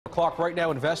Clock right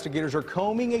now, investigators are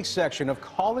combing a section of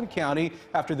Collin County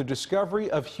after the discovery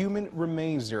of human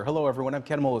remains there. Hello, everyone. I'm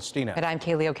Ken Molestina. And I'm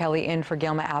Kaylee O'Kelly in for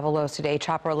Gilma Avalos today.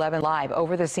 Chopper 11 live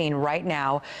over the scene right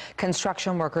now.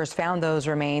 Construction workers found those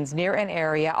remains near an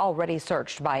area already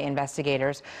searched by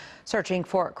investigators, searching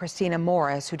for Christina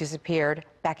Morris, who disappeared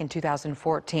back in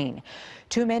 2014.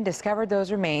 Two men discovered those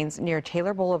remains near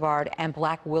Taylor Boulevard and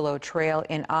Black Willow Trail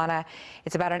in Anna.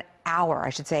 It's about an hour, I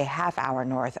should say half hour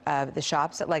north of the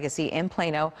Shops at Legacy in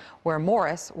Plano, where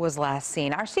Morris was last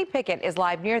seen. Our Steve Pickett is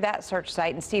live near that search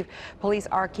site. And Steve, police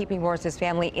are keeping Morris's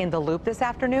family in the loop this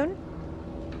afternoon?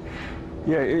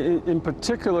 Yeah, in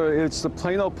particular, it's the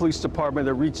Plano Police Department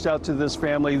that reached out to this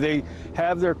family. They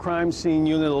have their crime scene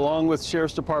unit along with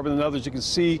Sheriff's Department and others. You can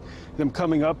see them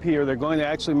coming up here. They're going to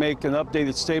actually make an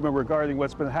updated statement regarding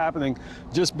what's been happening.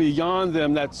 Just beyond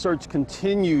them, that search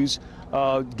continues,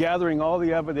 gathering all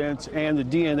the evidence and the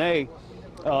DNA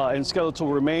and skeletal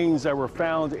remains that were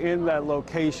found in that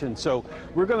location. So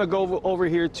we're going to go over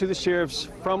here to the sheriffs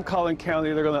from Collin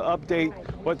County. They're going to update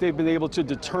what they've been able to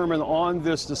determine on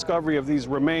this discovery of these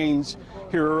remains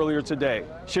here earlier today.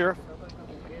 Sheriff?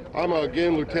 I'm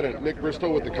again Lieutenant Nick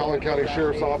Bristow with the Collin County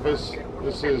Sheriff's Office.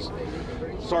 This is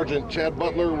Sergeant Chad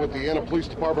Butler with the Anna Police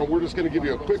Department. We're just going to give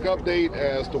you a quick update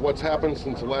as to what's happened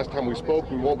since the last time we spoke.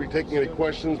 We won't be taking any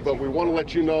questions, but we want to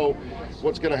let you know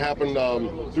what's going to happen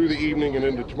through the evening and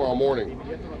into tomorrow morning.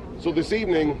 So this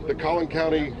evening, the Collin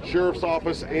County Sheriff's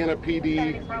Office, Anna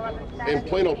PD, and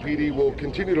Plano PD will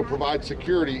continue to provide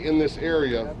security in this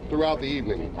area throughout the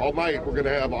evening. All night, we're going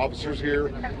to have officers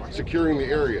here securing the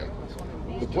area.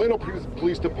 The Plano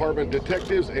Police Department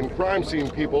detectives and crime scene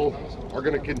people are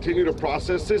going to continue to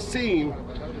process this scene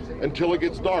until it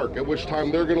gets dark, at which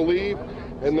time they're going to leave,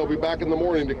 and they'll be back in the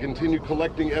morning to continue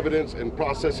collecting evidence and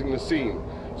processing the scene.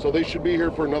 So they should be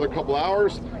here for another couple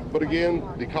hours, but again,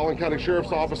 the Collin County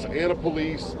Sheriff's Office, Anna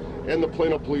Police, and the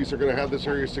Plano Police are going to have this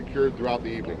area secured throughout the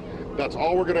evening. That's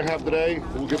all we're going to have today.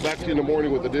 We'll get back to you in the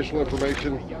morning with additional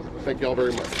information. Thank you all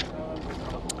very much.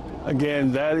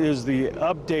 Again, that is the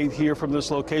update here from this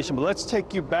location, but let's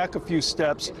take you back a few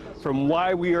steps from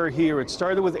why we are here. It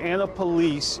started with Anna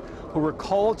Police, who were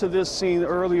called to this scene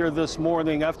earlier this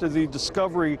morning after the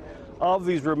discovery of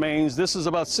these remains. This is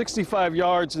about 65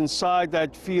 yards inside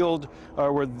that field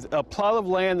where a plot of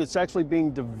land that's actually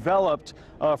being developed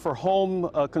for home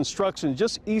construction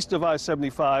just east of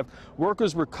I-75.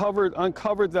 Workers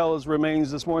uncovered those remains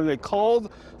this morning. They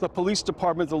called the police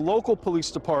department, the local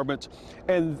police department,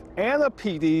 and Anna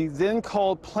PD then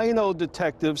called Plano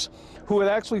detectives who had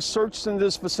actually searched in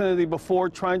this vicinity before,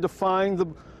 trying to find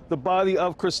the body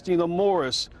of Christina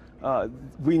Morris.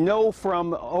 We know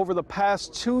from over the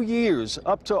past 2 years,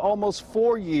 up to almost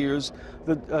 4 years,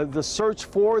 the search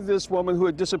for this woman who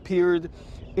had disappeared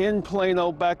in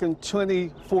Plano back in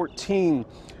 2014.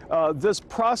 This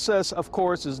process, of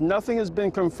course, nothing has been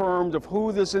confirmed of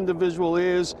who this individual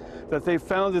is that they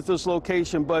found at this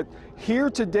location. But here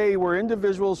today were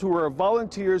individuals who were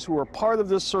volunteers who were part of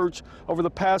this search over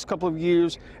the past couple of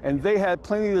years, and they had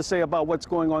plenty to say about what's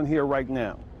going on here right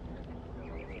now.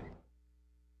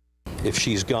 If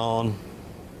she's gone,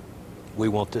 we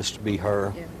want this to be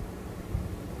her. Yeah.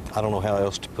 I don't know how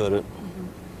else to put it,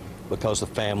 because the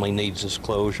family needs this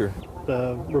closure.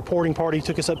 The reporting party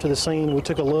took us up to the scene. We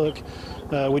took a look.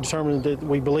 We determined that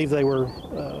we believe they were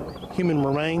human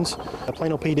remains.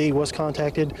 Plano PD was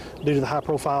contacted due to the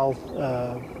high-profile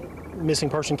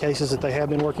missing person cases that they have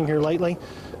been working here lately.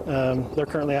 They're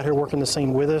currently out here working the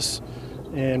scene with us,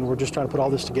 and we're just trying to put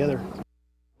all this together.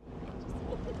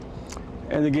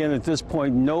 And again, at this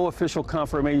point, no official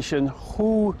confirmation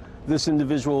who this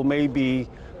individual may be.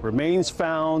 Remains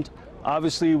found,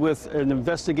 obviously with an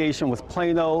investigation with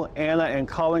Plano, Anna, and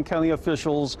Collin County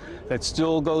officials that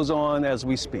still goes on as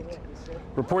we speak.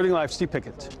 Reporting live, Steve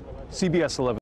Pickett, CBS 11.